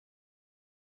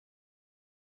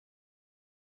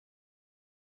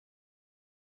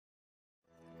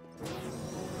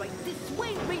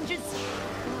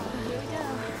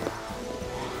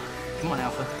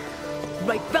Alpha.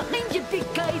 Right behind you,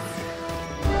 big guys!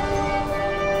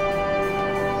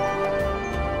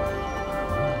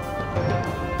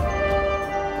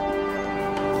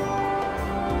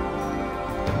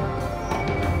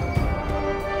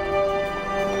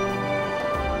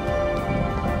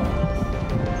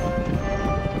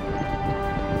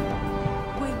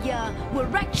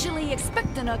 We're actually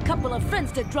expecting a couple of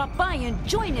friends to drop by and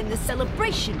join in the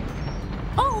celebration.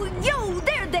 Oh, yo,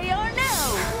 there they are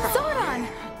now! Zordon!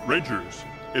 Rangers,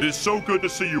 it is so good to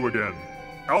see you again.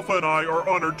 Alpha and I are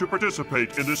honored to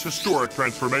participate in this historic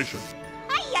transformation.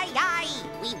 Aye, aye, aye!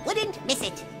 We wouldn't miss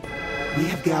it. We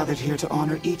have gathered here to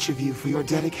honor each of you for your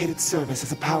dedicated service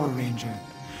as a Power Ranger.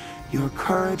 Your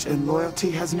courage and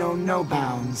loyalty has known no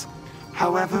bounds.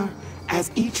 However,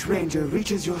 as each Ranger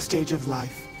reaches your stage of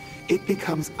life, it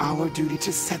becomes our duty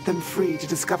to set them free to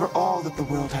discover all that the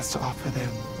world has to offer them.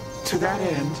 To that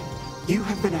end, you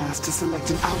have been asked to select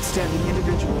an outstanding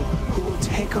individual who will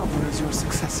take over as your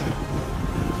successor.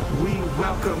 We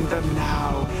welcome them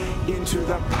now into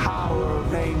the Power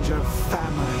Ranger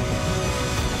family.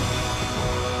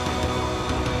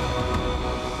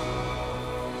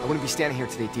 I wouldn't be standing here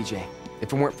today, DJ,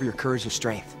 if it weren't for your courage and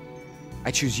strength.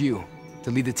 I choose you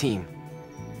to lead the team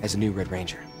as a new Red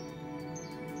Ranger.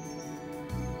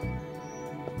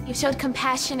 You showed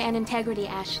compassion and integrity,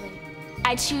 Ashley.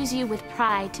 I choose you with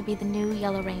pride to be the new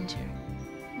Yellow Ranger.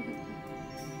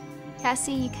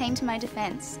 Cassie, you came to my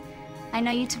defense. I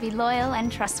know you to be loyal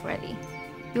and trustworthy.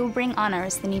 You will bring honor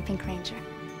as the new Pink Ranger.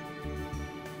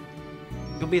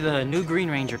 You'll be the new Green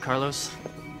Ranger, Carlos.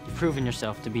 You've proven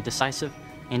yourself to be decisive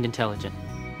and intelligent.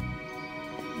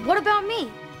 What about me?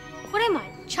 What am I,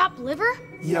 chopped liver?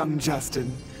 Young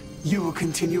Justin, you will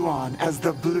continue on as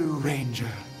the Blue Ranger.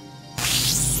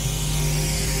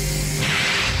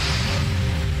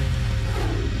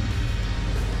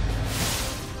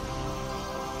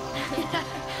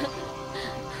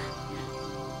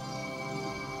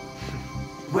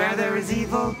 Where there is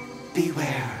evil,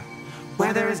 beware.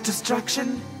 Where there is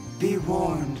destruction, be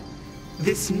warned.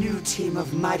 This new team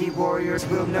of mighty warriors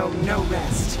will know no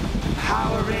rest.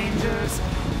 Power Rangers,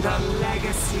 the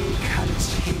legacy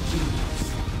continues.